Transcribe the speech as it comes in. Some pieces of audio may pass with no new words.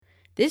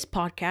This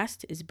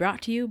podcast is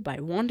brought to you by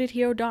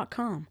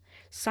WantedHero.com.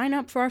 Sign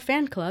up for our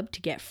fan club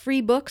to get free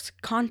books,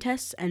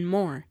 contests, and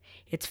more.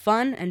 It's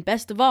fun and,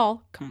 best of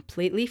all,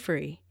 completely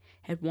free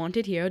at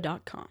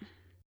WantedHero.com.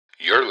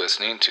 You're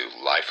listening to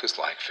Life is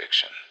Like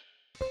Fiction.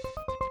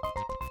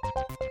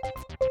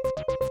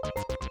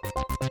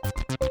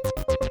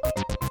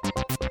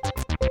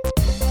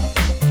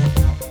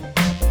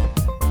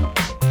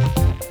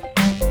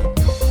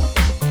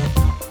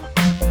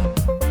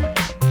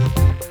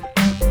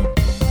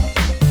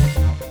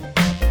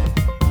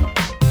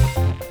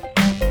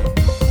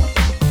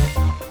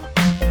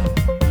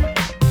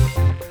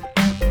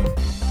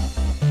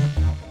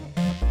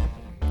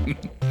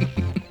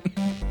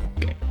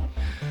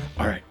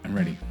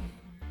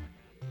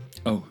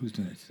 Who's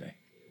doing it today?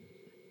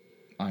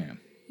 I am.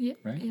 Yeah.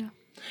 Right? Yeah.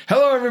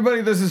 Hello,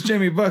 everybody. This is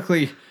Jamie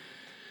Buckley.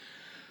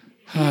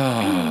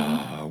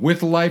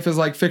 With Life is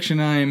Like Fiction,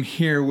 I am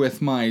here with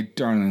my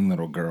darling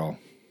little girl,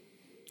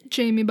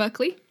 Jamie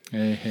Buckley.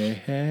 Hey, hey,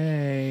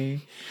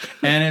 hey.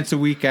 And it's a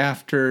week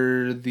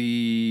after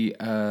the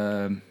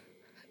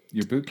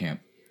your boot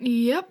camp.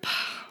 Yep.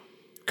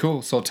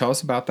 Cool. So tell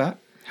us about that.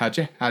 How'd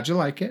you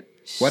like it?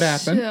 What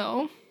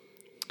happened?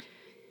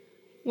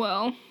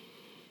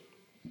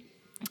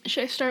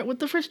 Should I start with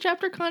the first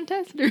chapter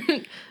contest?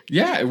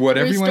 Yeah,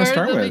 whatever you want to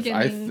start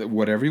with.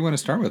 Whatever you want to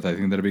start with, I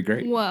think that'd be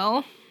great.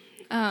 Well,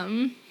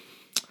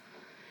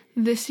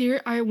 this year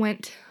I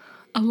went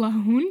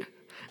alone,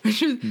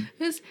 which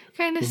was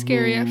kind of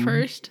scary at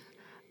first.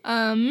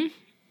 But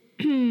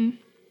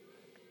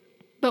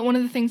one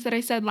of the things that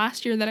I said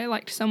last year that I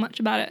liked so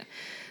much about it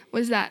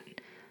was that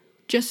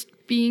just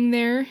being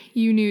there,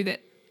 you knew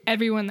that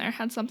everyone there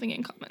had something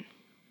in common.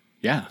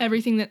 Yeah.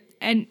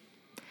 And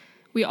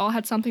we all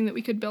had something that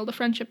we could build a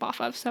friendship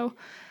off of. So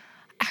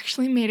I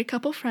actually made a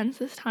couple friends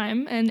this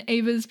time, and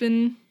we've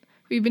been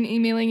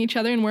emailing each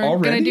other, and we're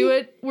gonna do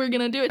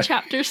a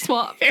chapter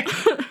swap.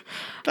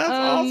 That's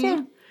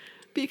awesome.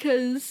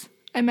 Because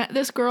I met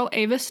this girl,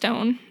 Ava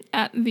Stone,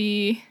 at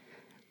the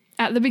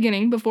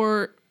beginning,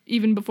 before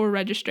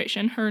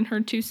registration. Her and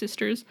her two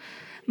sisters,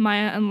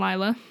 Maya and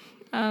Lila.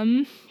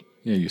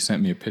 Yeah, you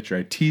sent me a picture.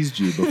 I teased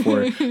you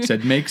before.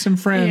 Said, make some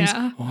friends.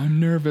 Yeah. Oh, I'm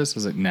nervous. I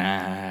was like,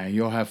 nah,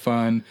 you'll have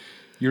fun.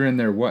 You're in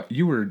there.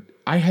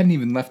 I hadn't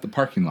even left the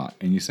parking lot,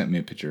 and you sent me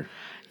a picture.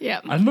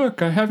 Yeah. I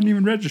haven't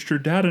even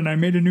registered, Dad, and I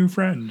made a new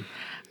friend.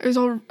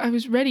 I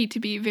was ready to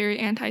be very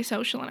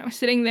antisocial, and I was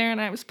sitting there,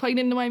 and I was plugged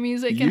into my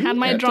music and had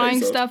my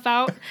drawing stuff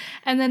out.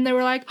 And then they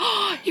were like,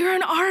 "Oh, you're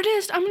an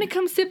artist. I'm going to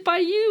come sit by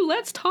you.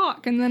 Let's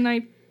talk." And then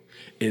I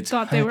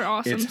thought they were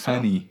awesome. It's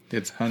honey.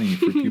 It's honey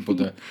for people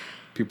to...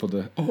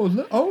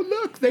 oh,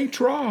 look, they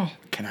draw.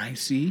 Can I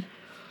see?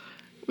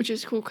 Which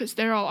is cool because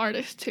they're all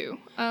artists too.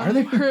 Are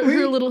they?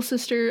 Her little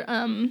sister,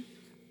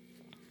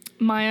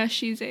 Maya,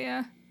 she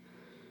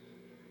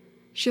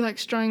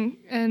likes drawing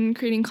and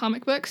creating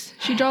comic books.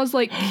 She draws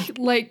like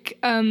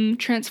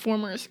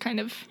Transformers kind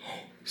of.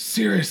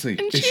 Seriously,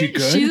 and is she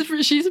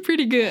good? She's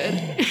pretty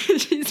good.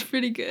 She's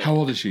pretty good. How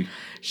old is she?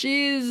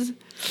 She's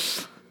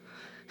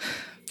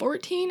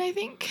 14, I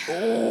think.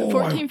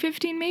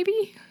 15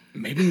 maybe.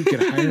 Maybe we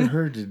could hire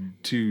her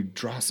to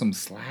draw some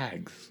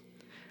slags.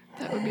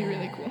 That would be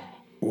really cool.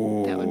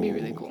 Oh. That would be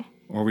really cool.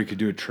 Or we could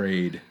do a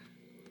trade.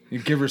 You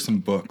give her some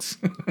books.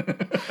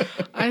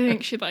 I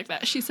think she'd like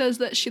that. She says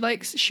that she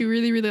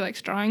really, really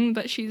likes drawing,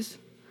 but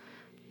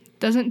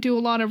doesn't do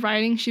a lot of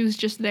writing. She was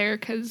just there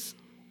because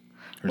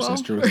her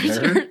sister was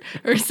there?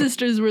 Her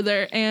sisters were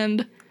there,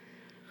 and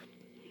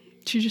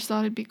she just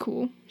thought it'd be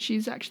cool.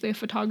 She's actually a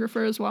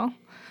photographer as well.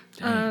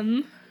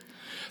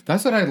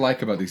 That's what I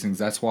like about these things.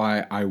 That's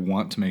why I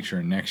want to make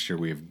sure next year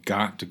we have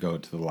got to go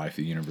to the Life of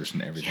the Universe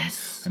and everything.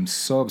 Yes. I'm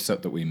so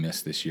upset that we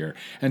missed this year.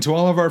 And to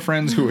all of our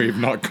friends who we have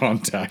not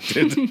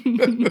contacted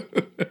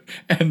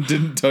and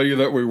didn't tell you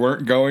that we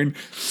weren't going,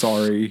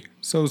 sorry.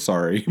 So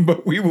sorry.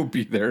 But we will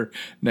be there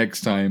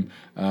next time,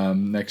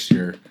 next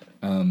year.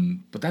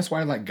 But that's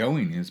why I like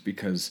going, is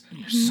because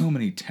there's so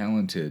many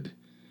talented,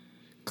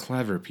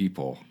 clever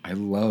people. I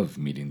love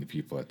meeting the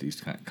people at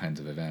these kinds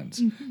of events.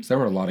 So there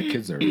were a lot of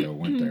kids there, though,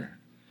 weren't there?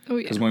 Oh,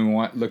 yeah. Because when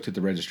we looked at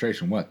the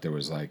registration, there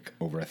was like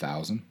over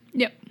 1,000?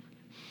 Yep.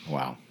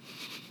 Wow.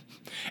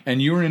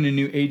 And you were in a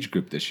new age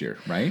group this year,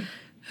 right?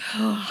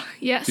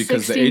 Yes,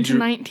 because 16 to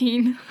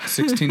 19.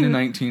 16 to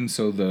 19,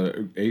 so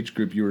the age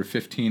group, you were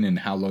 15, and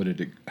how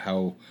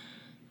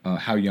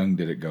young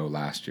did it go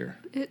last year?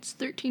 It's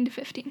 13 to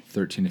 15.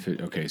 13 to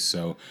 15, okay,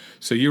 so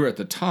you were at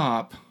the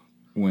top...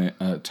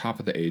 top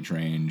of the age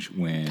range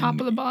when... Top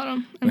of the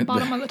bottom and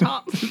bottom of the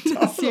top.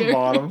 Top of the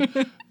bottom,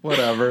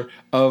 whatever,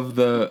 of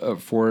the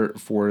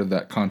for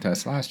that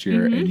contest last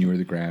year, and you were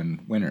the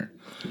grand winner.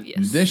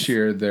 Yes. This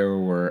year, there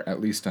were at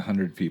least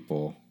 100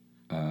 people,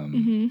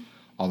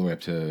 all the way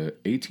up to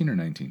 18 or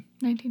 19?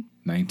 19.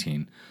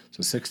 19.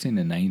 So 16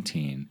 to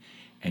 19.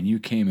 And you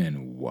came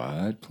in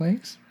what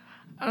place?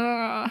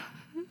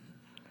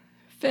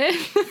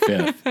 Fifth.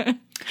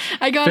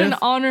 I got an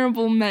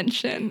honorable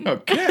mention.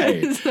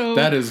 Okay. So,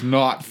 that is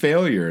not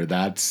failure.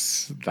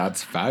 That's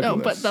fabulous.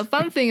 No, but the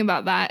fun thing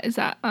about that is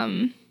that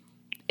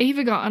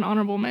Ava got an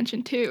honorable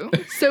mention too.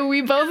 So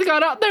we both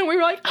got out there and we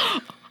were like,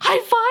 high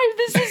five,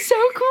 this is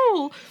so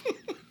cool.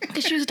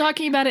 Because she was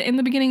talking about it in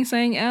the beginning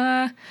saying,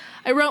 I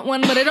wrote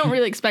one, but I don't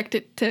really expect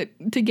it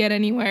to get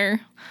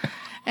anywhere.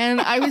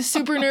 And I was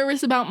super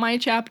nervous about my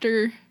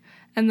chapter.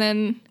 And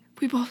then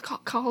we both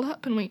got called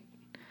up and we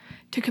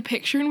took a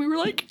picture and we were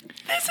like,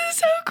 this is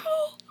so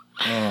cool.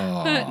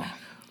 Oh,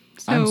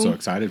 I'm so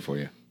excited for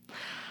you.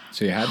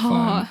 So you had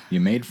fun.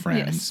 You made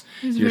friends.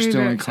 Yes, you're very,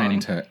 still very in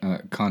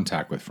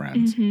contact with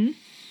friends. Mm-hmm.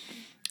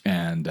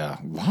 And a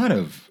lot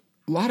of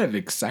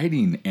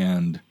exciting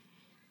and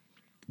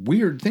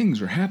weird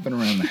things are happening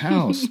around the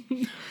house.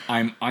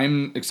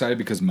 I'm excited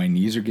because my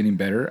knees are getting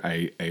better.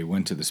 I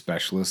went to the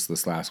specialist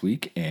this last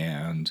week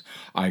and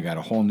I got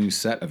a whole new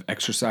set of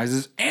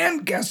exercises.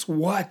 And guess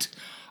what?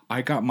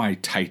 I got my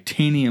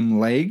titanium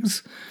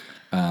legs,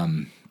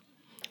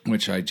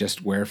 which I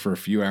just wear for a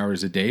few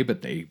hours a day,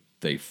 but they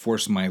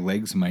force my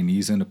legs and my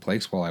knees into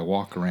place while I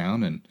walk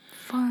around, and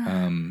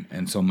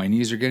so my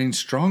knees are getting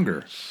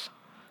stronger,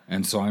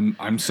 and so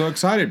I'm so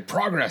excited.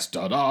 Progress,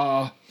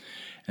 da-da.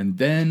 And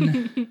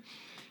then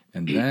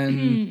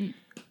I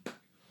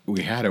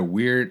had a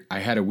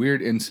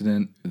weird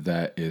incident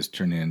that is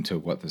turning into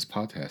what this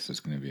podcast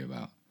is going to be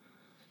about.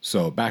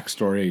 So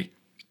backstory,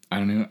 I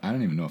don't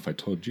even know if I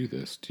told you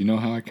this. Do you know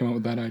how I came up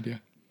with that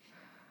idea?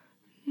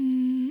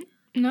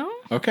 No?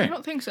 Okay. I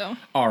don't think so.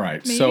 All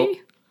right.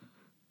 Maybe?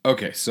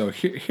 So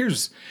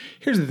here's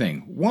the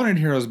thing. Wanted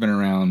Hero has been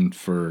around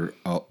for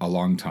a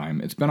long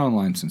time. It's been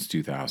online since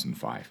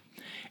 2005.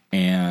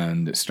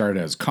 And it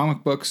started as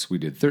comic books. We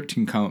did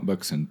 13 comic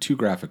books and 2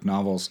 graphic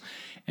novels.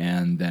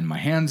 And then my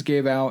hands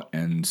gave out.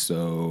 And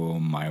so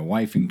my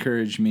wife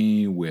encouraged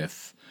me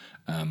with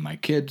my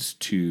kids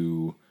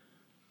to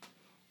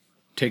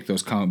take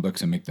those comic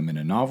books and make them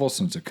into novels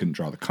since I couldn't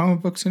draw the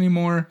comic books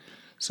anymore.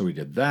 So we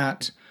did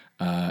that.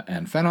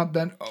 And found out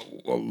that,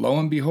 lo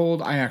and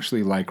behold, I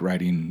actually like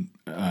writing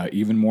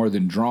even more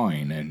than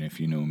drawing. And if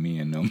you know me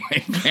and know my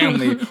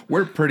family,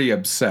 we're pretty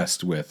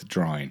obsessed with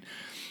drawing.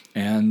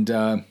 And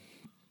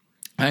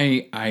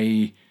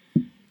I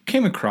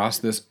came across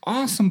this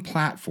awesome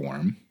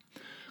platform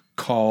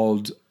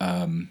called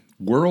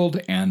World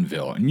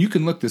Anvil. And you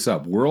can look this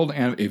up. World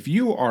Anvil. If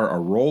you are a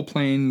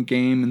role-playing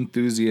game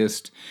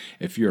enthusiast,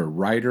 if you're a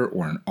writer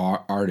or an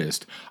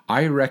artist,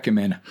 I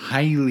recommend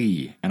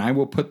highly, and I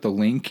will put the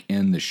link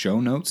in the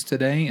show notes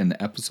today, in the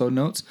episode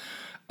notes,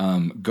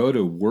 go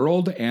to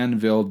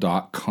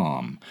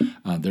worldanvil.com.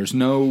 There's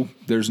no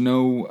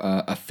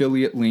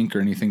affiliate link or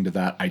anything to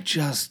that.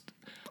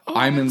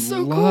 I'm in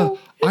love.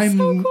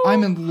 Cool.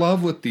 I'm in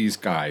love with these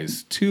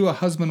guys. A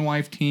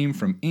husband-wife team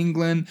from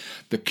England.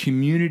 The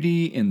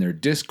community in their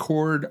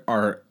Discord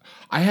I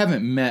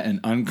haven't met an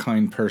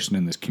unkind person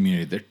in this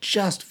community. They're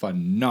just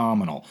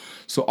phenomenal.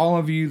 So all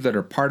of you that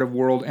are part of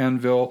World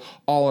Anvil,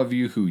 all of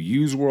you who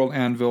use World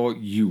Anvil,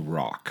 you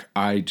rock.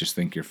 I just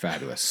think you're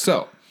fabulous.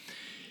 So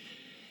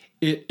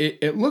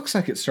it looks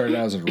like it started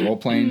out as a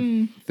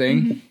role-playing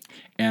thing.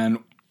 And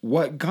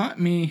what got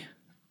me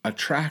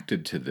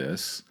attracted to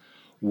this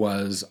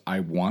was I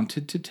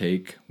wanted to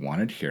take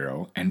Wanted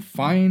Hero and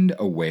find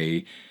a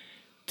way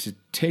to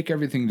take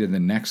everything to the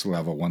next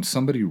level when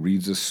somebody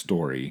reads a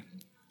story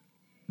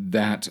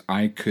that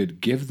I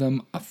could give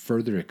them a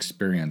further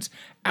experience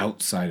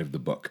outside of the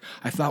book.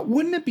 I thought,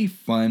 wouldn't it be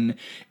fun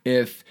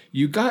if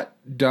you got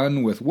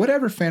done with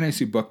whatever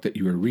fantasy book that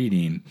you were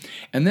reading,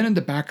 and then in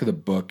the back of the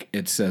book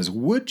it says,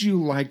 would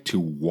you like to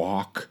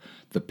walk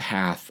the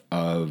path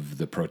of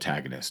the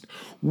protagonist?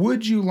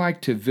 Would you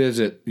like to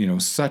visit,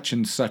 such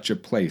and such a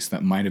place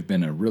that might have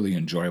been a really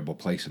enjoyable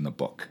place in the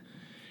book?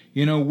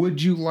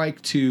 Would you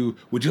like to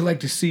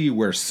see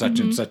where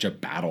such and such a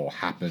battle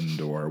happened,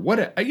 or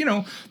what?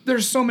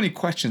 There's so many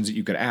questions that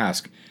you could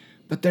ask,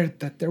 but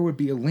there would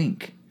be a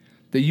link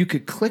that you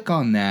could click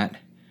on that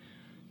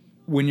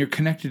when you're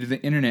connected to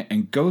the internet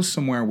and go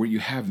somewhere where you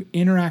have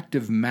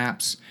interactive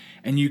maps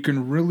and you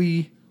can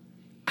really.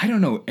 I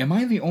don't know. Am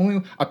I the only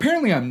one?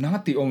 Apparently, I'm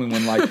not the only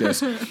one like this.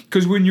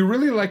 Because when you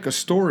really like a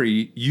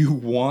story, you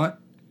want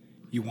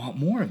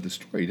more of the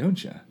story,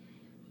 don't you?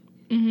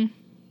 Mm-hmm.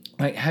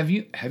 Like, have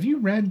you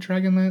read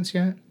Dragonlance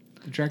yet?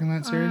 The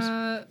Dragonlance series?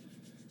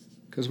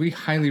 Because we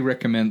highly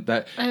recommend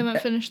that. I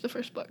haven't finished the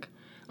first book.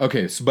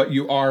 Okay, but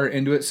you are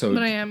into it, so.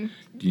 But I am.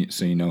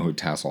 So you know who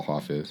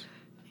Tasselhoff is?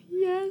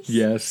 Yes.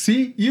 Yes.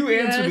 See, you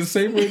answer the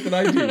same way that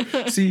I do.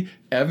 See,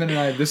 Evan and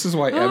I, this is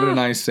why Evan and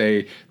I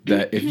say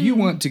that if you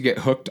want to get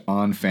hooked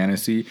on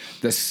fantasy,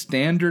 the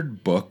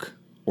standard book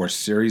or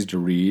series to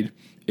read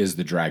is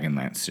the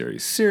Dragonlance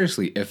series.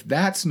 Seriously, if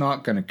that's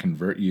not going to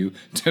convert you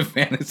to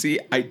fantasy,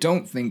 I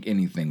don't think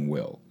anything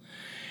will.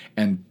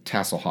 And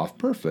Tasselhoff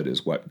Burfoot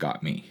is what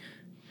got me.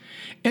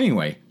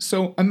 Anyway,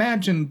 so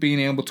imagine being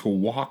able to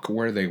walk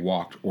where they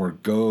walked or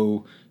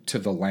go to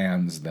the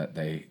lands that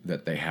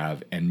they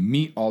have and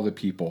meet all the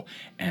people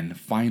and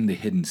find the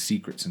hidden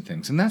secrets and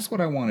things. And that's what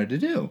I wanted to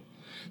do.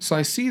 So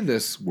I see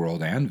this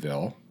World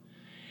Anvil,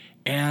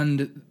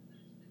 and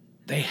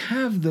they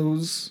have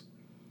the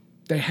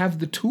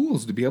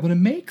tools to be able to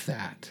make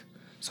that.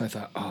 So I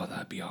thought, oh,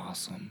 that'd be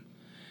awesome.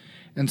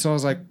 And so I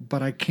was like,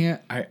 but I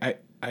can't, I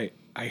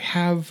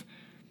have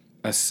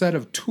a set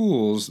of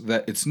tools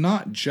that it's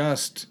not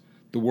just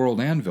the World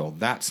Anvil.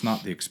 That's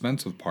not the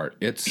expensive part.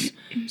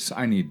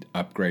 I need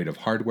upgrade of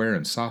hardware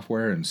and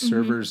software and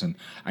servers, and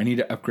I need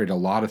to upgrade a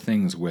lot of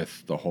things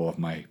with the whole of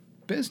my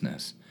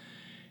business.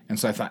 And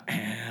so I thought,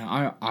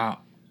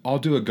 I'll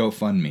do a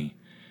GoFundMe.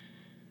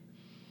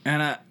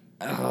 And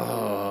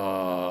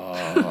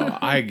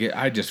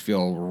I just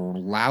feel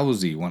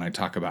lousy when I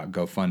talk about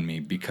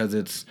GoFundMe,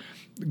 because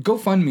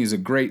GoFundMe is a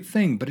great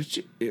thing, but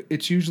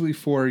it's usually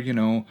for,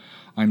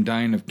 I'm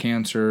dying of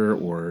cancer,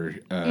 or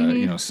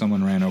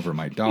someone ran over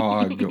my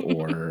dog,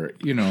 or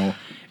and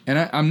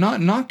I'm not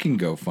knocking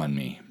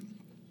GoFundMe.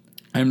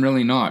 I'm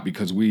really not,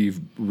 because we've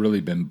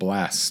really been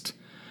blessed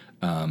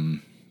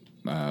on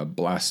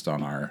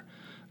our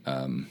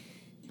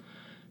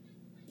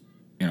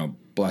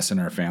blessing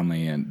our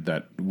family, and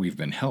that we've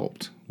been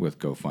helped with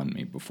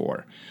GoFundMe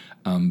before.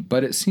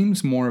 But it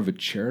seems more of a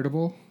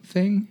charitable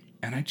thing,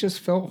 and I just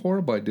felt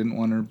horrible. I didn't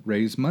want to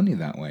raise money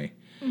that way.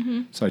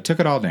 Mm-hmm. So I took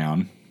it all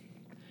down,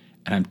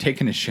 and I'm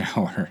taking a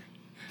shower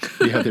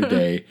the other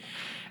day,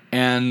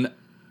 and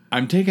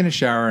I'm taking a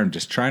shower. I'm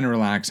just trying to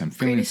relax. I'm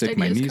feeling sick.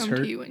 My knees hurt.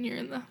 To you when you're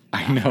in the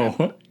bathroom. I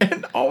know.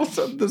 And all of a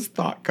sudden this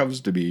thought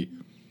comes to me: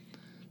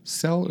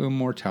 sell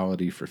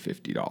Immortality for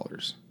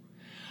 $50.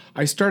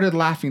 I started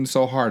laughing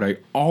so hard I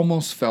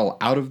almost fell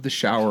out of the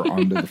shower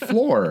onto the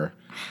floor.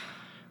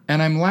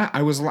 And I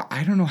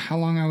don't know how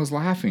long I was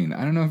laughing.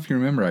 I don't know if you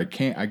remember. I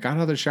got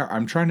out of the shower.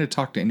 I'm trying to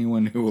talk to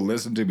anyone who will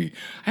listen to me.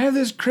 I have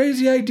this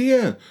crazy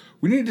idea.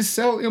 We need to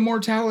sell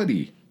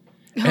Immortality.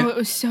 Oh, it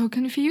was so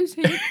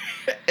confusing.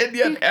 And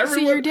yet everyone...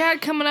 See your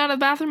dad coming out of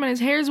the bathroom and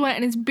his hair's wet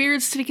and his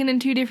beard's sticking in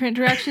two different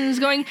directions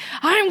going,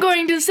 I'm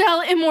going to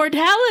sell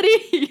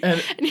Immortality.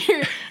 And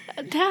you're,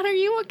 Dad, are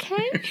you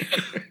okay?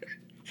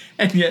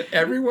 And yet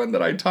everyone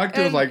that I talked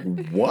to was like,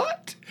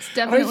 what? It's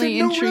definitely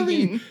intriguing. No,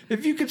 really,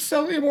 if you could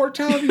sell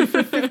Immortality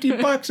for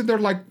 $50, and they're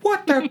like,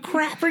 what the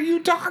crap are you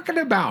talking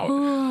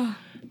about?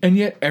 And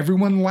yet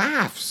everyone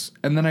laughs.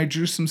 And then I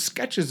drew some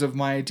sketches of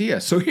my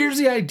idea. So here's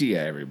the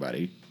idea,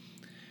 everybody.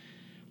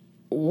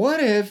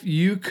 What if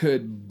you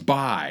could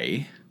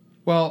buy...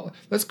 Well,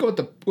 let's go with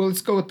the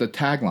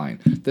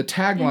tagline. The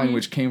tagline,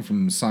 which came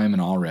from Simon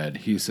Allred,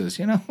 he says,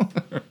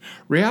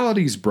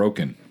 reality's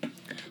broken.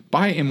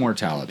 Buy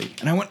Immortality.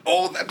 And I went,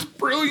 oh, that's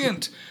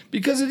brilliant.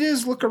 Because it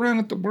is. Look around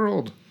at the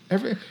world.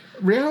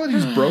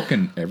 Reality's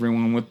broken.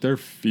 Everyone with their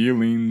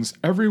feelings.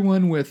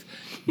 Everyone with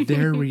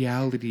their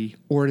reality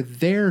or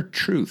their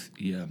truth.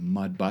 Yeah,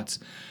 mud butts.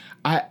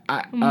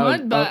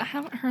 Mudbutt? I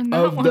haven't heard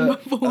that one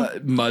before.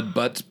 Mud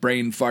butts,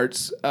 brain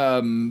farts,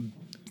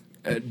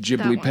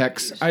 ghibli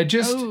pecks.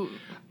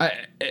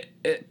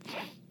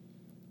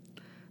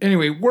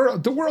 Anyway,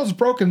 the world's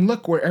broken.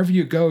 Look, wherever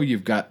you go,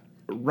 you've got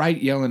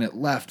right yelling at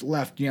left,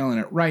 left yelling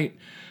at right.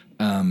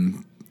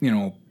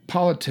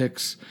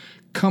 Politics,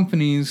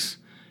 companies,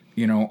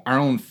 our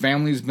own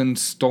family's been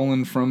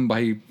stolen from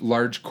by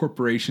large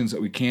corporations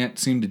that we can't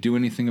seem to do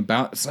anything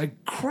about. It's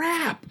like,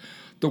 crap.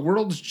 The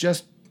world's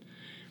just,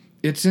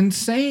 it's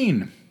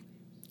insane.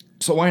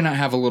 So why not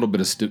have a little bit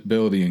of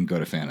stability and go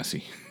to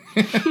fantasy?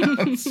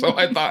 So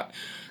I thought,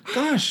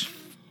 gosh,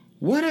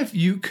 what if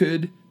you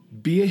could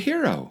be a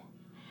hero?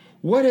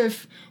 What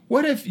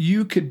if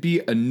you could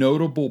be a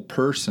notable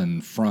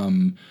person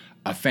from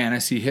a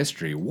fantasy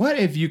history? What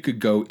if you could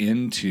go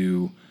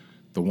into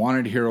the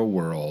wanted hero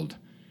world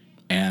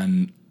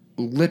and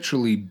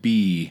literally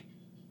be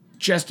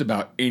just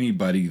about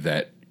anybody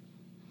that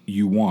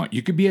you want?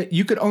 You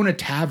could own a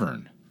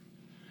tavern.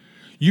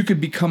 You could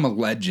become a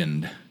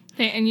legend.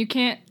 Hey, and you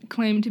can't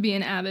claim to be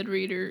an avid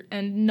reader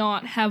and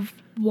not have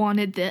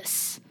wanted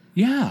this.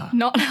 Yeah.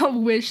 Not have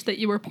wished that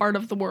you were part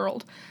of the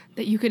world,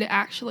 that you could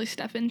actually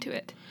step into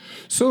it.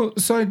 So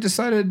I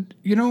decided,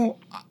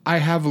 I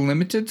have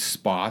limited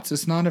spots.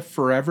 It's not a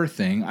forever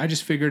thing. I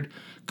just figured,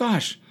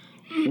 gosh,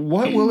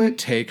 what will it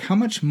take? How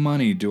much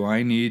money do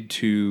I need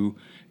to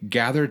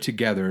gather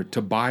together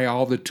to buy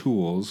all the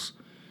tools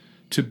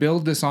to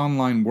build this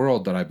online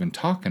world that I've been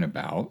talking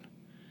about?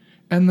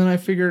 And then I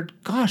figured,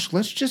 gosh,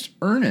 let's just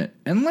earn it.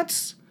 And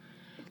let's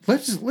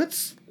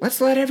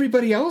let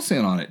everybody else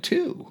in on it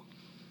too.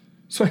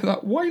 So I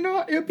thought, why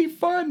not? It'd be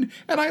fun.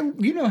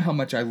 And you know how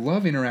much I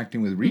love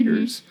interacting with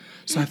readers.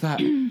 Mm-hmm. So I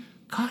thought,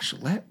 gosh,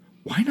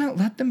 why not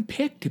let them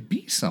pick to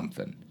be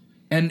something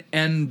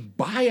and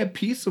buy a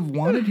piece of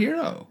Wanted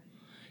Hero,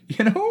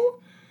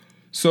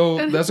 So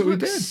and that's what we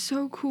did.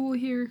 So cool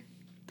here.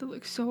 That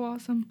looks so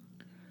awesome.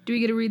 Do we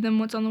get to read them?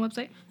 What's on the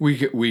website?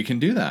 We can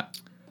do that.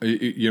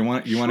 You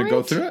want to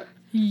go through it?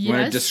 Yes. You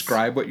want to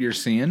describe what you're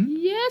seeing?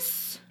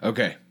 Yes.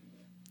 Okay.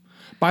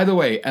 By the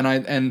way,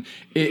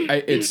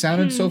 it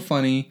sounded so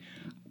funny.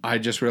 I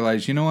just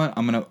realized, you know what?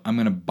 I'm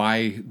gonna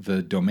buy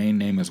the domain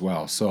name as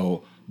well.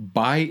 So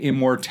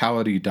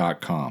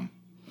buyimmortality.com.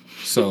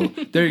 So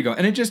there you go.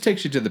 And it just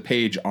takes you to the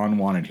page on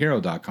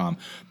wantedhero.com.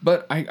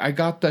 But I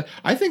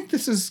think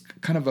this is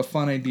kind of a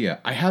fun idea.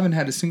 I haven't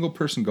had a single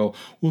person go,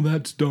 well,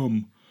 that's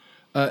dumb.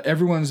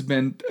 everyone's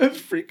been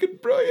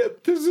freaking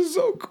brilliant. This is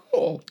so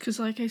cool. Because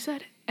like I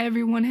said,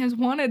 everyone has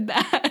wanted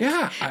that.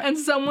 Yeah. And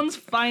someone's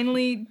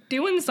finally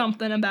doing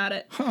something about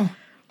it. Huh.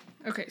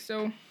 Okay,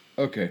 so...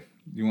 Okay.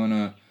 You want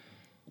to...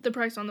 The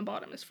price on the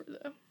bottom is for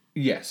the...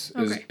 Yes,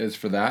 okay. is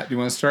for that. Do you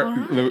want to start?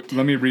 Right.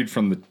 Let me read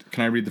from the...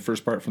 Can I read the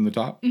first part from the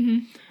top? Mm-hmm.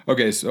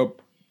 Okay, so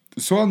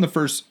on the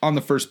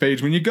first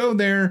page, when you go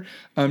there,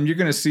 you're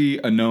going to see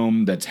a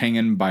gnome that's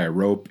hanging by a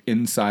rope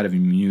inside of a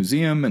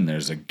museum, and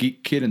there's a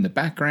geek kid in the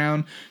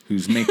background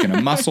who's making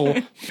a muscle,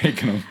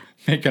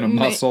 making a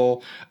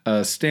muscle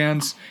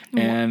stance,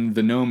 and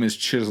the gnome is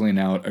chiseling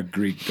out a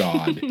Greek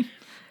god.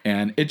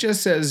 And it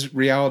just says,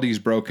 reality's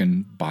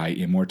broken by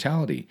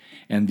immortality.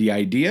 And the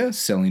idea,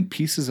 selling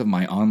pieces of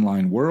my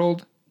online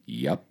world,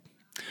 yep.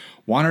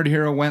 Wandered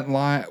Hero went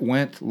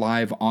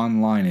live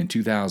online in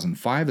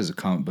 2005 as a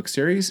comic book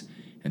series.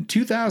 In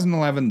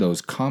 2011,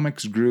 those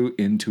comics grew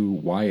into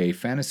YA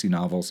fantasy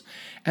novels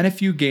and a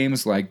few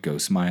games like Go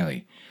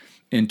Smiley.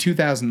 In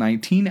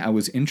 2019, I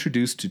was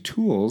introduced to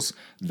tools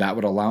that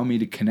would allow me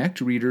to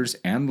connect readers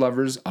and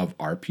lovers of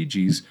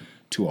RPGs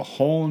to a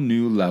whole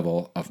new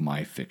level of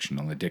my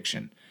fictional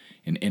addiction,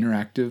 an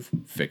interactive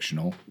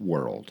fictional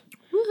world.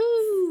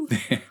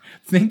 Woohoo!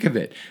 Think of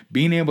it,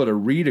 being able to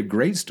read a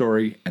great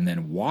story and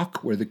then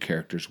walk where the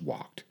characters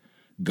walked.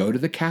 Go to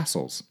the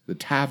castles, the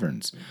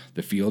taverns,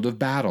 the field of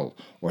battle,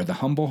 or the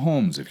humble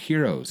homes of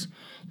heroes.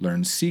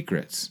 Learn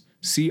secrets,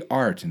 see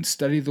art, and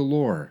study the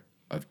lore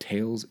of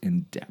tales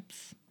in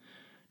depth.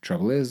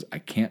 Trouble is, I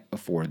can't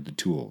afford the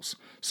tools.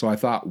 So I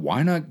thought,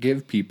 why not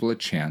give people a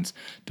chance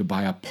to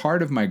buy a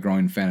part of my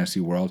growing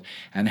fantasy world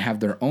and have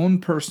their own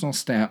personal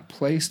stamp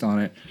placed on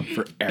it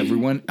for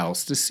everyone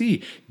else to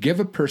see? Give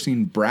a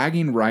person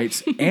bragging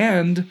rights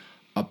and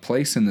a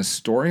place in the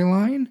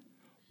storyline?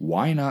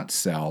 Why not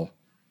sell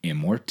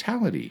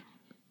immortality?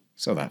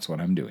 So that's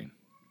what I'm doing.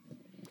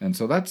 And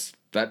so that's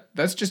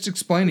just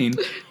explaining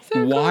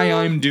why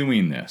I'm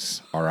doing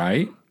this. All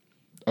right?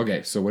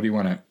 Okay, so what do you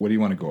want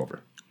to go over?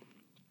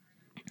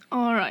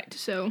 All right,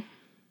 so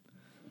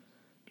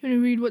you want to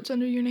read what's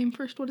under your name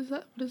first? What is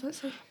that? What does that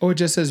say? Oh, it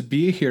just says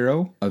be a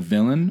hero, a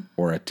villain,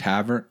 or a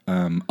tavern.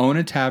 Own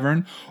a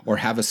tavern, or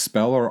have a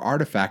spell or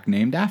artifact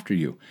named after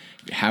you.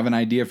 If you have an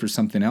idea for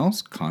something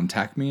else,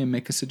 contact me and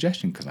make a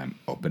suggestion because I'm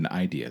open to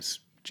ideas.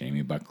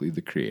 Jamie Buckley,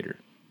 the creator.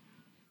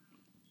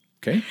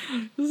 Okay.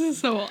 This is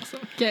so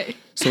awesome. Okay.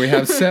 So we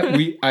have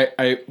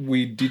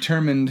we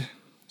determined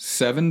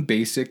 7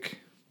 basic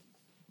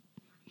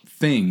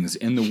things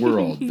in the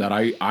world that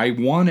I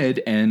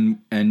wanted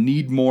and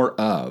need more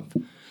of.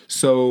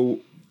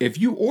 So if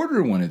you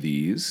order one of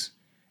these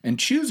and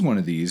choose one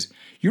of these,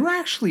 you're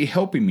actually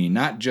helping me,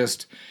 not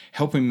just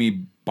helping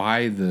me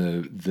buy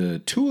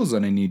the tools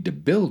that I need to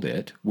build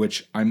it,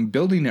 which I'm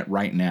building it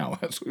right now.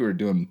 That's what we were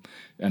doing,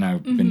 and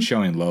I've been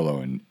showing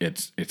Lolo, and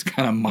it's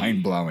kind of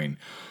mind-blowing.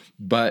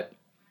 But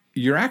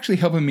you're actually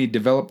helping me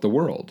develop the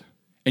world.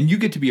 And you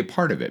get to be a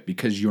part of it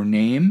because your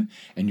name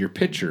and your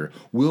picture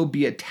will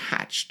be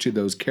attached to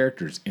those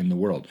characters in the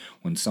world.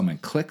 When someone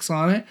clicks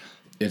on it,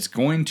 it's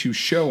going to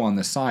show on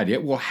the side.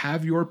 It will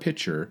have your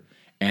picture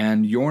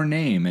and your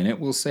name, and it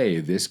will say,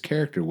 this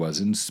character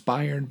was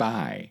inspired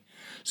by.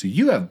 So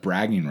you have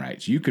bragging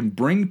rights. You can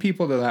bring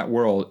people to that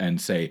world and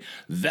say,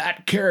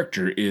 that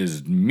character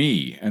is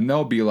me. And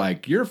they'll be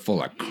like, you're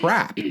full of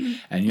crap.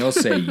 And you'll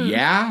say,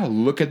 yeah,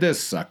 look at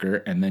this sucker.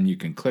 And then you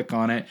can click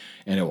on it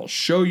and it will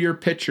show your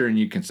picture and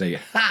you can say,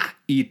 ha,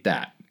 eat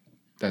that.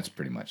 That's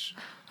pretty much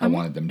I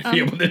wanted them to be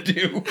able to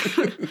do.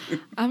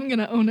 I'm going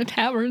to own a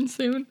tavern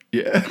soon.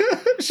 Yeah.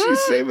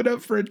 She's saving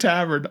up for a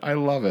tavern. I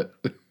love it.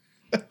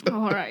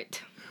 All right.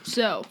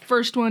 So,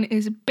 first one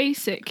is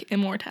basic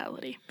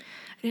immortality.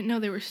 I didn't know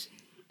there were,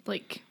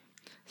 like,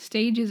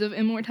 stages of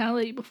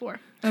immortality before.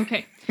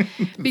 Okay.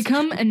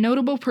 Become a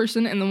notable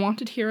person in the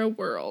Wanted Hero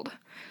world.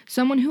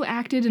 Someone who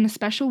acted in a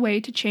special way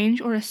to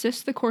change or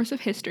assist the course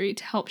of history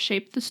to help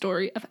shape the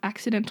story of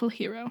Accidental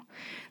Hero.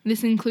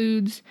 This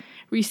includes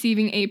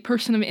receiving a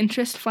Person of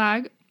Interest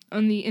flag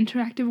on the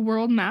interactive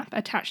world map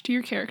attached to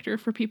your character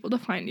for people to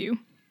find you.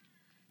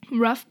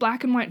 Rough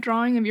black and white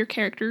drawing of your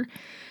character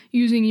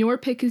using your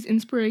pick as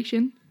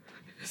inspiration.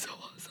 So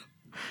awesome.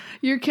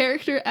 Your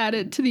character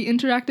added to the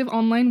interactive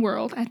online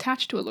world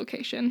attached to a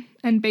location,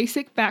 and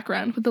basic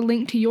background with a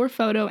link to your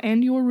photo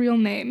and your real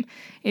name,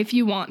 if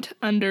you want,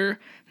 under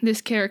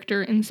this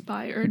character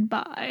inspired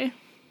by.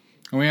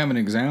 And we have an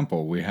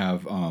example. We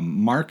have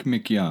Mark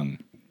McYoung,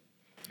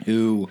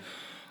 who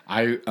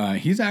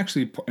he's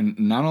actually,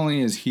 not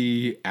only is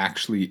he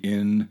actually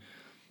in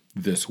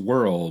this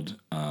world,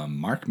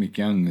 Mark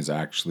McYoung is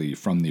actually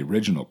from the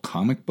original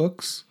comic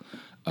books.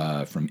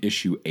 From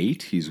issue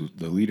 8, he's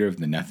the leader of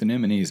the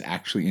Nephilim, and he's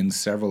actually in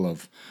several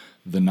of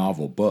the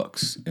novel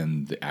books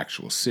in the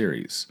actual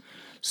series.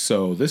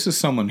 So this is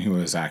someone who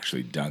has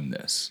actually done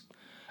this,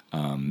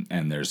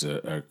 and there's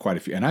quite a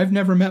few. And I've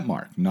never met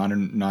Mark, not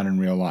in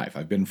real life.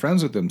 I've been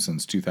friends with him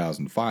since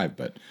 2005,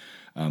 but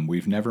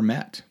we've never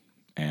met.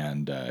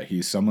 And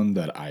he's someone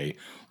that I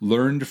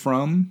learned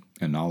from,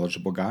 a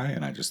knowledgeable guy,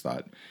 and I just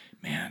thought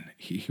man,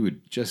 he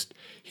would just,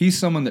 he's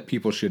someone that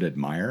people should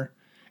admire.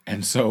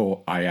 And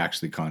so I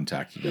actually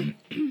contacted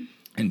him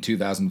in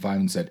 2005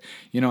 and said,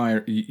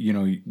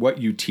 what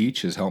you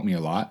teach has helped me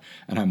a lot.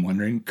 And I'm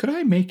wondering, could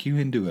I make you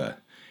into a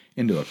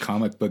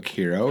comic book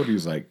hero? And he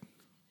was like,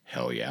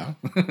 hell yeah.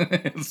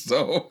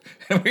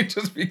 And we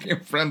just became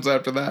friends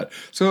after that.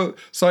 So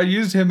I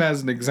used him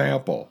as an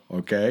example.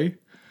 Okay.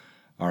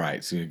 All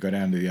right. So you go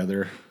down to the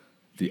other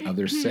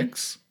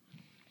 6.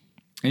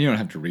 And you don't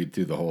have to read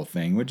through the whole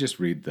thing. We'll just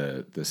read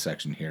the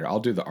section here. I'll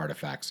do the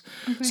artifacts.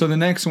 Okay. So the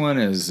next one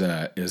is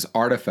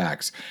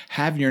artifacts.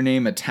 Have your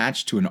name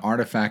attached to an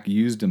artifact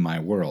used in my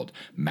world.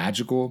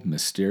 Magical,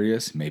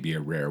 mysterious, maybe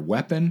a rare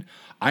weapon.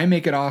 I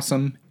make it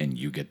awesome, and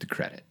you get the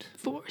credit.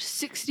 For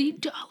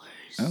 $60.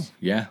 Oh,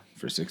 yeah,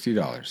 for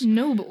 $60.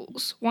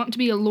 Nobles. Want to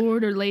be a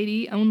lord or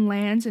lady, own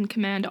lands, and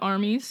command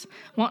armies?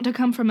 Want to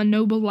come from a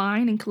noble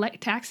line and collect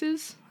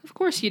taxes? Of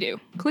course you do.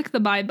 Click the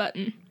buy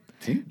button.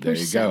 See, there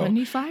you go.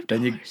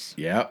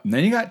 $75. And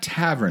then you got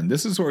tavern.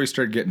 This is where we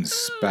start getting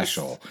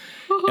special.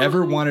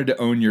 Ever wanted to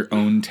own your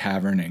own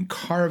tavern and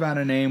carve out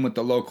a name with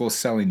the locals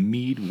selling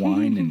mead,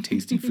 wine, and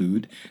tasty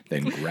food?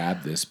 Then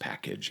grab this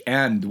package.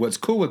 And what's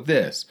cool with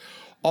this,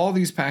 all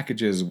these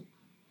packages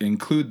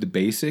include the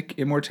basic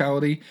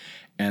immortality,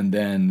 and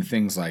then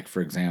things like, for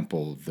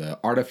example, the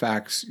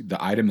artifacts,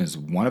 the item is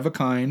one of a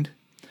kind.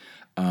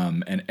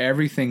 And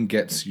everything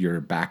gets your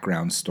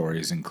background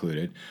stories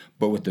included.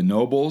 But with the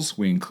nobles,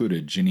 we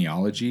included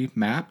genealogy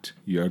mapped.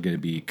 You're going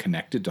to be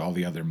connected to all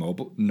the other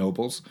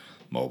nobles,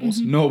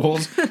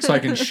 so I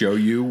can show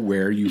you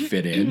where you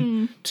fit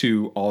in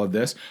to all of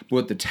this. But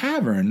with the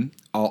tavern,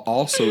 I'll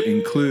also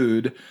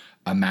include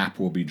a map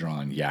will be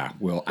drawn. Yeah,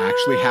 we'll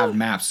actually have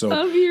maps. So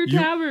of your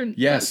tavern.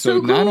 Yes, so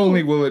cool. Not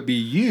only will it be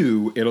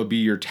you, it'll be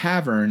your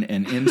tavern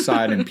and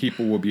inside, and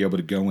people will be able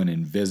to go in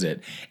and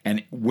visit.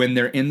 And when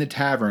they're in the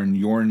tavern,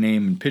 your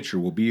name and picture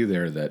will be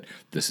there that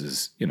this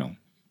is,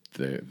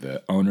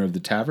 the owner of the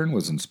tavern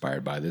was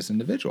inspired by this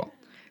individual.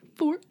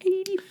 For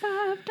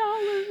 $85.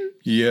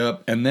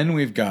 Yep. And then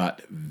we've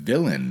got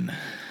villain.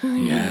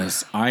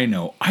 Yes, I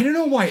know. I don't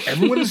know why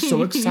everyone is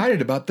so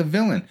excited about the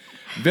villain.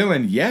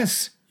 Villain,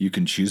 yes. You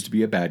can choose to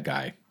be a bad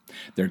guy.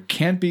 There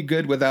can't be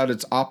good without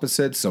its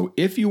opposite, so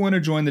if you want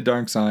to join the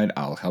dark side,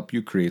 I'll help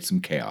you create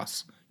some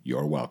chaos.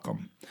 You're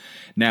welcome.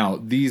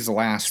 Now, these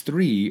last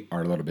 3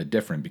 are a little bit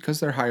different because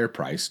they're higher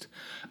priced.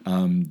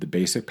 The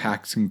basic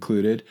pack's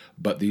included,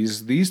 but these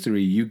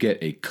 3, you get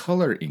a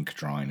color ink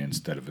drawing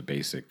instead of a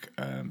basic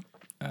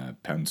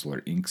pencil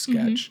or ink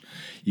sketch.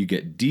 You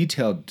get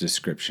detailed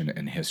description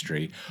and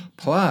history.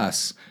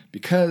 Plus,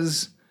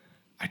 because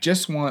I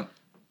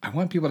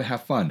want people to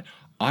have fun,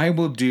 I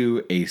will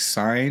do a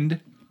signed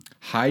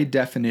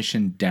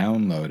high-definition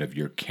download of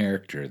your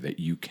character that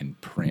you can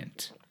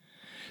print.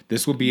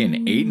 This will be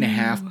an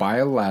 8.5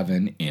 by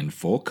 11 in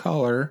full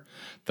color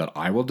that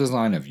I will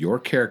design of your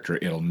character.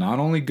 It'll not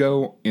only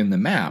go in the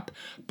map,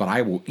 but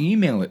I will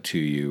email it to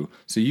you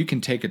so you can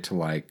take it to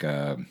like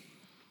a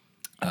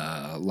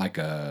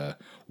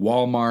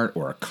Walmart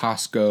or a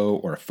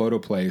Costco or a photo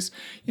place.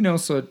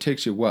 So it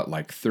takes you,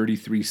 like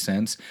 33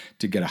 cents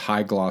to get a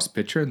high-gloss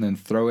picture and then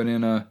throw it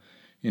in a...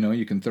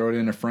 you can throw it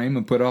in a frame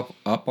and put it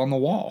up on the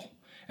wall.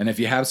 And if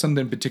you have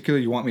something in particular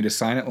you want me to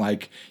sign it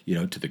like,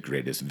 to the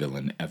greatest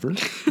villain ever,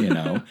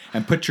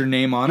 and put your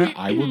name on it,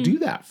 I will do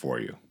that for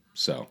you.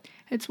 So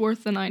it's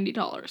worth the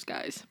 $90,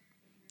 guys.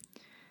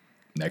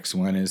 Next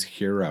one is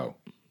hero.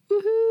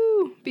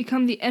 Woohoo!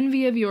 Become the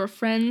envy of your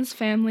friends,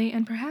 family,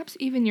 and perhaps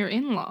even your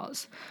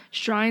in-laws.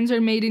 Shrines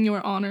are made in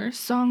your honor,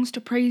 songs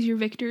to praise your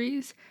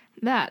victories.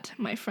 That,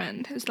 my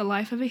friend, is the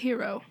life of a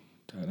hero.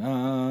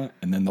 Ta-da!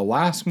 And then the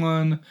last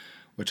one,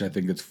 which I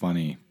think it's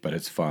funny, but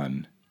it's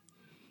fun,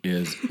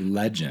 is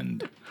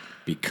legend.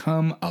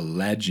 Become a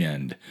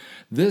legend.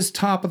 This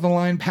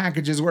top-of-the-line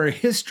package is where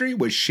history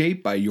was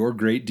shaped by your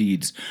great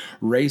deeds.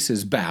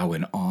 Races bow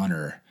in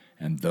honor,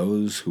 and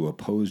those who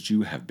opposed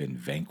you have been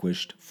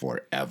vanquished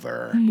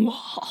forever.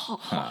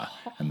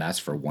 And that's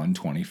for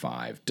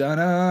 $125.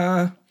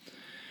 Ta-da!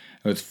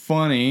 What's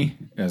funny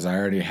is I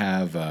already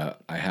have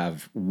I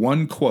have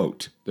one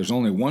quote. There's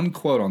only one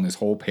quote on this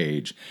whole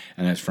page,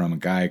 and it's from a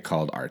guy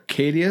called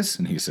Arcadius,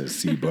 and he says,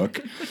 "See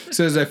book."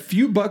 Says, "A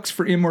few bucks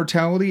for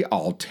immortality,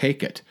 I'll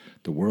take it.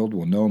 The world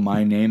will know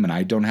my name, and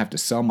I don't have to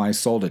sell my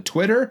soul to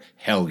Twitter?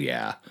 Hell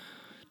yeah.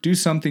 Do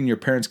something your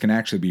parents can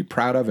actually be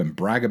proud of and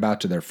brag about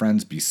to their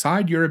friends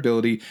beside your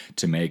ability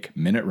to make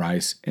minute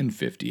rice in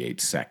 58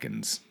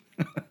 seconds.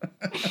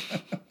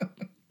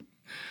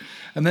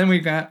 And then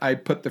I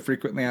put the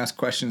frequently asked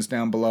questions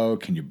down below.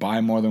 Can you buy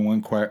more than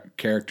one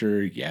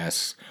character?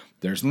 Yes.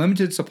 There's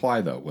limited supply,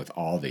 though, with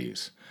all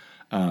these.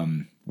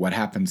 What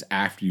happens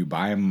after you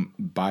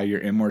buy your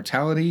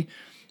immortality?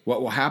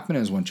 What will happen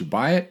is once you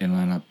buy it, it'll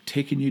end up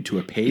taking you to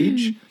a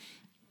page,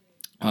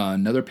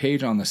 another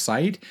page on the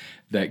site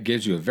that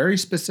gives you a very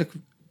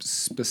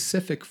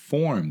specific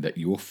form that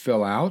you will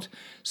fill out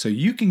so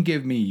you can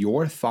give me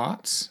your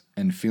thoughts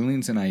and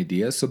feelings and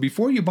ideas. So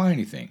before you buy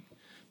anything,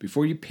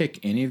 before you pick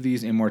any of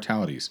these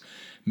immortalities,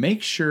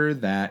 make sure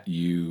that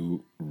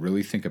you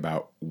really think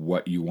about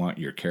what you want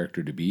your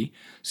character to be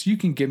so you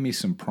can give me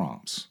some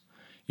prompts.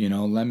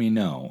 Let me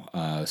know.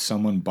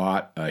 Someone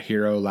bought a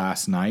hero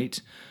last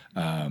night.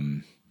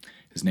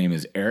 His name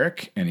is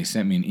Eric, and he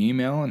sent me an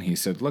email, and he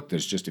said, look,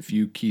 there's just a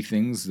few key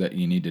things that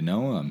you need to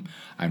know.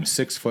 I'm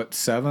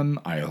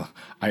 6'7".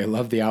 I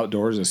love the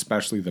outdoors,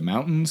 especially the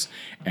mountains,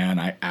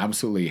 and I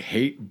absolutely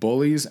hate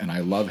bullies, and I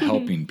love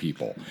helping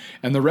people.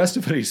 And the rest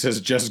of it, he says,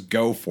 just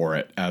go for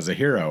it as a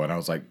hero. And I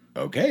was like,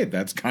 okay,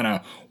 that's kind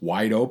of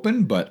wide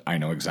open, but I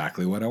know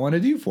exactly what I want to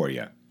do for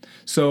you.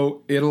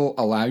 So it'll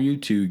allow you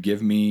to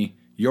give me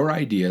your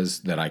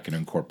ideas that I can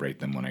incorporate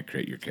them when I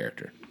create your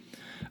character.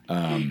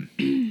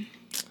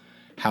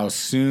 How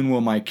soon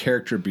will my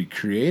character be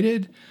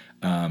created?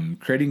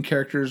 Creating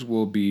characters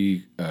will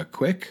be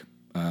quick.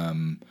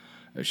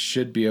 I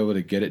should be able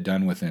to get it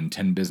done within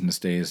 10 business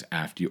days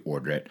after you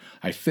order it.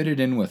 I fit it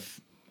in with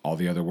all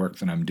the other work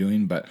that I'm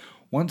doing, but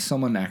once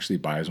someone actually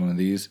buys one of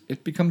these,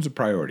 it becomes a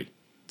priority.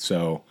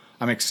 So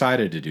I'm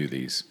excited to do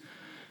these.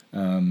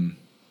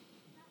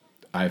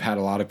 I've had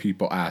a lot of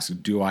people ask,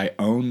 do I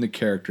own the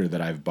character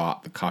that I've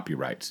bought the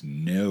copyrights?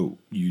 No,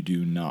 you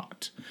do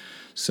not.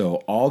 So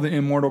all the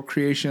immortal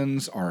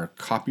creations are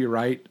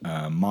copyright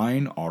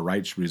mine, all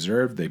rights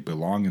reserved. They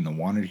belong in the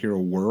Wanted Hero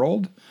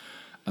world.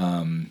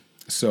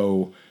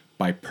 So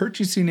by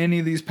purchasing any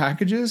of these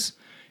packages,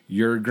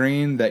 you're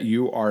agreeing that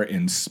you are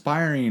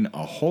inspiring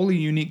a wholly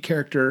unique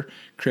character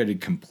created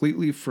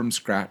completely from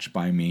scratch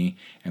by me,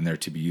 and they're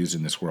to be used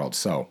in this world.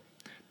 So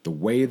the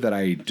way that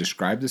I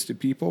describe this to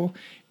people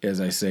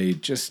is I say,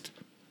 just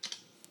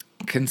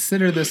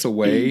consider this a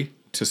way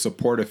to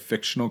support a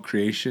fictional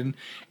creation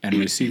and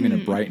receiving a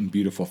bright and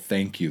beautiful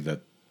thank you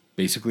that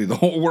basically the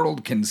whole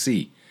world can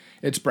see.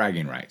 It's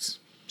bragging rights.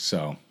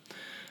 So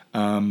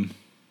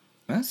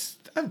that's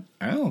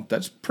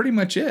pretty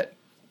much it.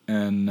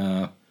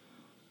 And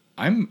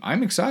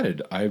I'm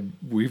excited.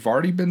 We've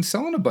already been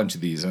selling a bunch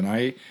of these, and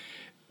I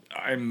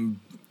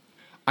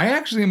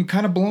actually am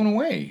kind of blown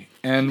away.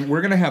 And we're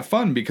gonna have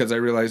fun because I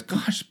realized,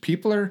 gosh,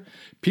 people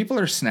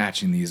are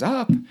snatching these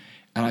up, and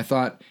I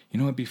thought,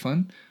 it'd be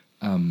fun.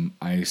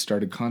 I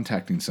started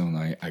contacting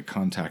someone. I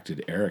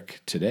contacted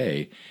Eric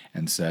today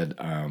and said,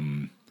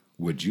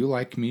 would you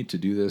like me to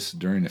do this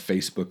during a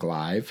Facebook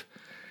Live?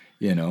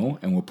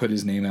 And we'll put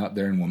his name out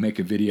there and we'll make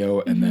a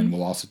video, and then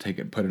we'll also take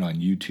it and put it on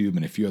YouTube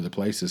and a few other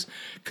places.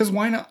 Because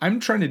why not? I'm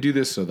trying to do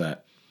this so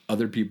that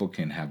other people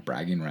can have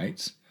bragging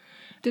rights.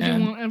 Did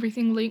you want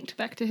everything linked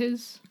back to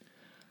his?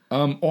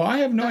 Well, I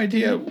have no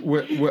idea.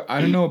 I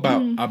don't know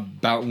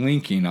about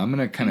linking. I'm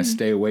going to kind of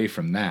stay away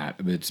from that.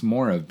 It's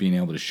more of being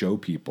able to show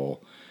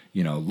people,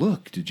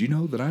 look, did you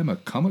know that I'm a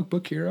comic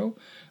book hero?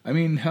 I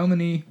mean, how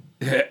many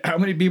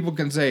people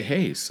can say,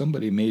 hey,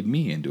 somebody made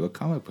me into a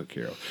comic book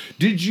hero?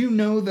 Did you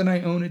know that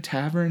I own a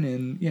tavern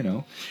in,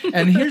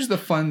 And here's the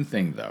fun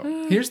thing,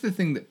 though. Here's the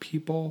thing that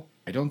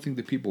I don't think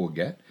that people will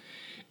get,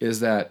 is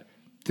that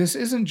this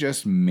isn't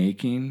just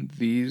making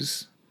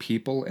these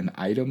people and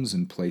items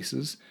and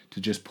places to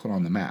just put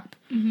on the map.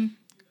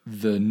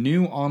 The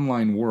new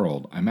online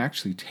world, I'm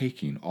actually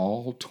taking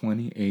all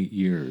 28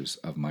 years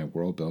of my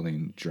world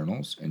building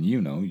journals, and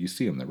you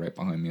see them, they're right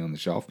behind me on the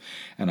shelf,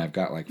 and I've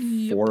got like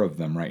 4 of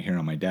them right here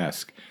on my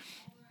desk.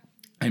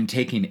 I'm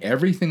taking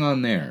everything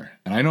on there,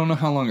 and I don't know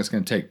how long it's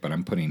going to take, but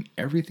I'm putting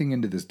everything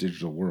into this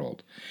digital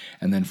world.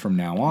 And then from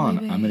now on,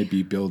 I'm going to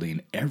be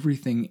building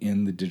everything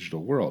in the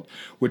digital world,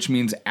 which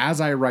means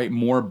as I write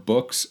more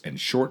books and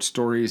short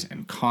stories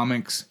and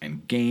comics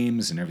and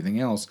games and everything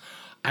else,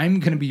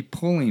 I'm going to be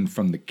pulling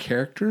from the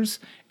characters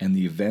and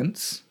the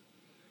events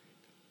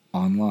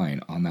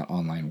online, on that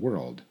online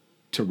world,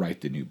 to write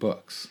the new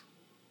books.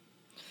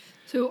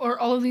 So are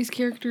all of these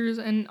characters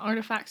and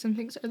artifacts and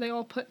things, are they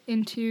all put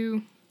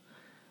into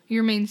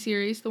your main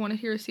series, the Wanted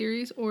Hero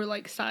series, or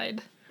like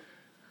side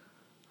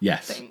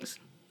things?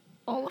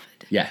 All of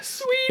it?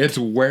 Yes. Sweet. It's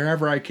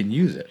wherever I can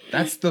use it.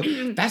 That's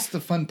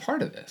the fun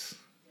part of this.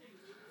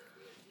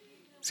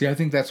 See, I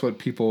think that's what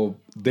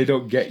they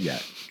don't get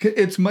yet.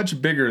 It's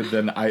much bigger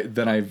than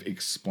I've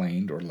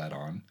explained or let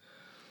on.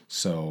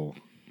 So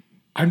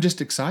I'm just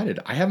excited.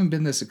 I haven't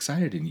been this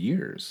excited in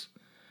years.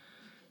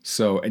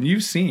 So, and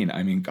you've seen,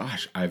 I mean,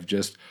 gosh,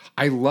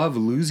 I love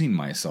losing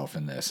myself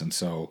in this. And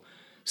so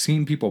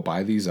seeing people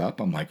buy these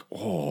up, I'm like,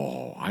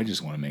 oh, I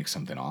just want to make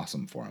something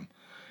awesome for them.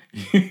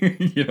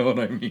 You know what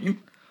I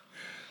mean?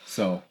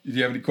 So, do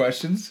you have any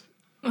questions?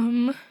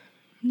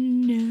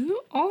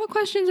 No. All the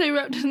questions I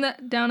wrote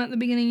down at the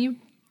beginning, you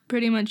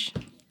pretty much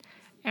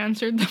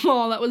answered them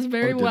all. That was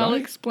very well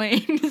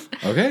explained.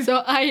 Okay.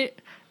 So I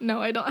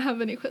don't have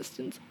any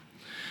questions.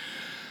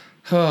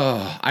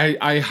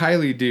 I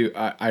highly do.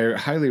 I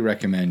highly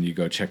recommend you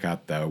go check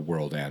out the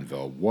World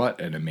Anvil. What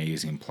an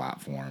amazing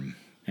platform.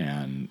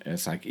 And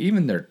it's like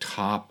even their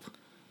top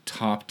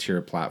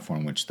tier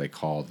platform, which they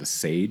call the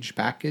Sage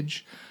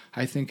package,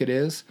 I think it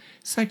is.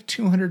 It's like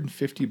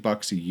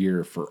 $250 a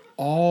year for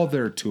all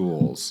their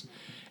tools,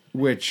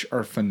 which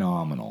are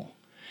phenomenal.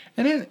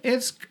 And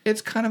it's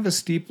kind of a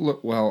steep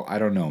look. Well, I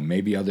don't know.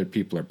 Maybe other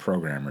people are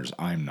programmers.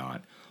 I'm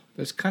not.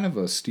 But it's kind of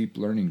a steep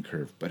learning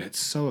curve, but it's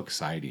so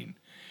exciting.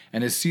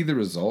 And to see the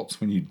results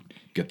when you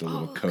get the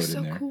little code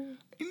in there. Cool.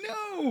 I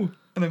know.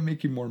 And I'm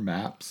making more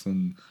maps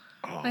and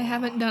I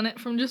haven't done it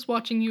from just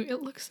watching you.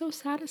 It looks so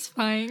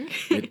satisfying.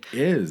 It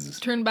is.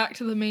 Turn back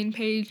to the main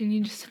page and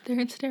you just sit there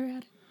and stare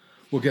at it.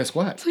 Well, guess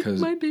what? It's like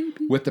my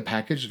baby. With the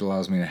package, it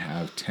allows me to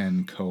have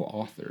 10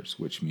 co-authors,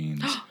 which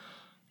means,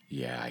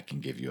 yeah, I can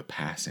give you a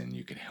pass in.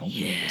 You can help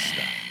me with this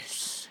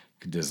stuff.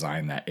 You can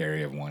design that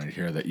area of wanted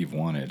here that you've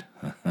wanted.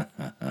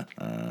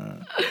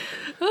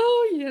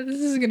 Oh, yeah, this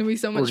is going to be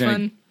so much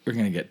fun. We're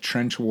going to get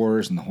trench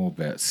wars and the whole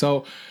bit.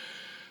 So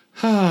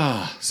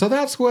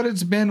that's what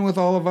it's been with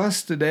all of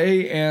us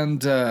today. And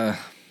do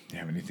you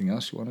have anything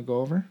else you want to go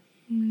over?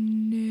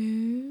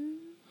 No.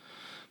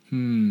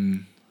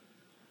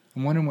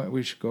 I'm wondering what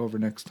we should go over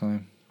next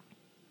time.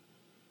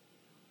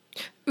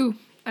 Ooh,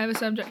 I have a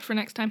subject for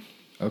next time.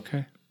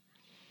 Okay.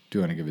 Do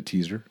you want to give a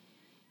teaser?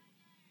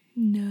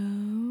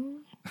 No.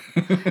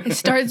 It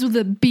starts with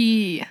a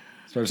B.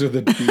 Starts with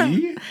a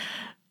B?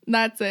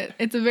 That's it.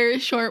 It's a very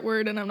short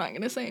word, and I'm not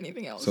going to say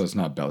anything else. So it's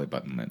not belly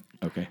button then.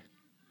 Okay.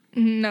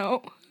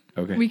 No.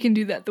 Okay. We can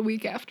do that the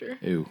week after.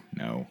 Ew,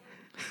 no.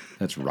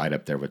 That's right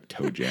up there with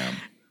toe jam.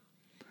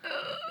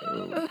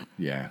 Oh,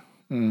 yeah.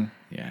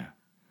 Yeah.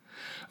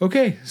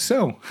 Okay,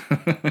 so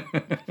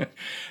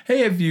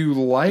hey, if you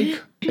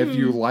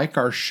like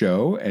our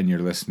show and you're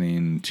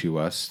listening to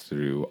us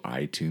through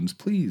iTunes,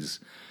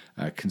 please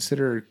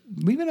consider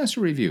leaving us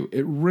a review.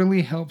 It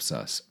really helps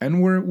us,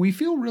 and we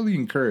feel really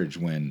encouraged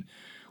when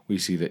we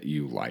see that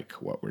you like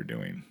what we're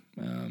doing.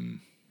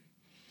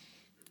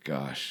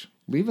 Gosh,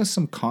 leave us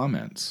some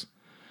comments.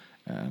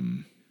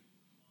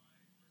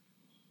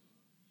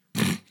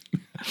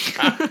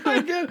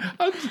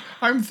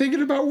 I'm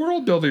thinking about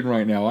world building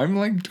right now. I'm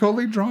like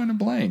totally drawing a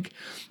blank.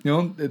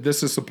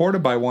 This is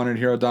supported by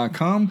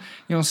wantedhero.com.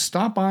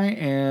 Stop by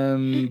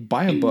and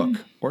buy a book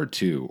or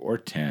 2 or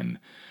 10.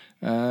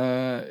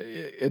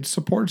 It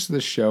supports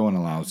this show and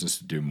allows us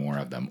to do more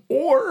of them.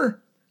 Or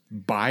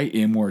buy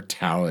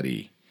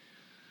Immortality.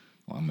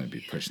 Well, I'm going to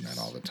be pushing that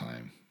all the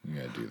time. We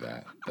got to do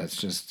that. That's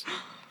just,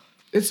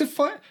 it's a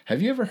fun.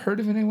 Have you ever heard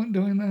of anyone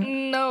doing that?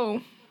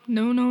 No.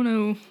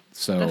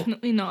 So,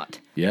 definitely not.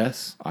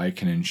 Yes, I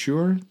can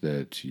ensure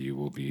that you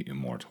will be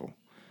immortal.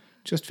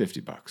 Just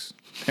 $50.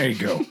 There you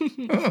go.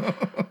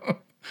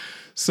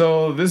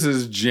 So this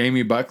is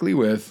Jamie Buckley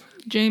with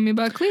Jamie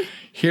Buckley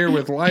here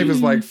with Life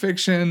is Like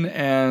Fiction,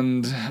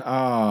 and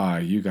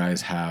you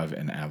guys have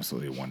an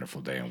absolutely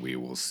wonderful day, and we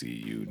will see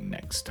you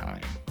next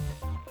time.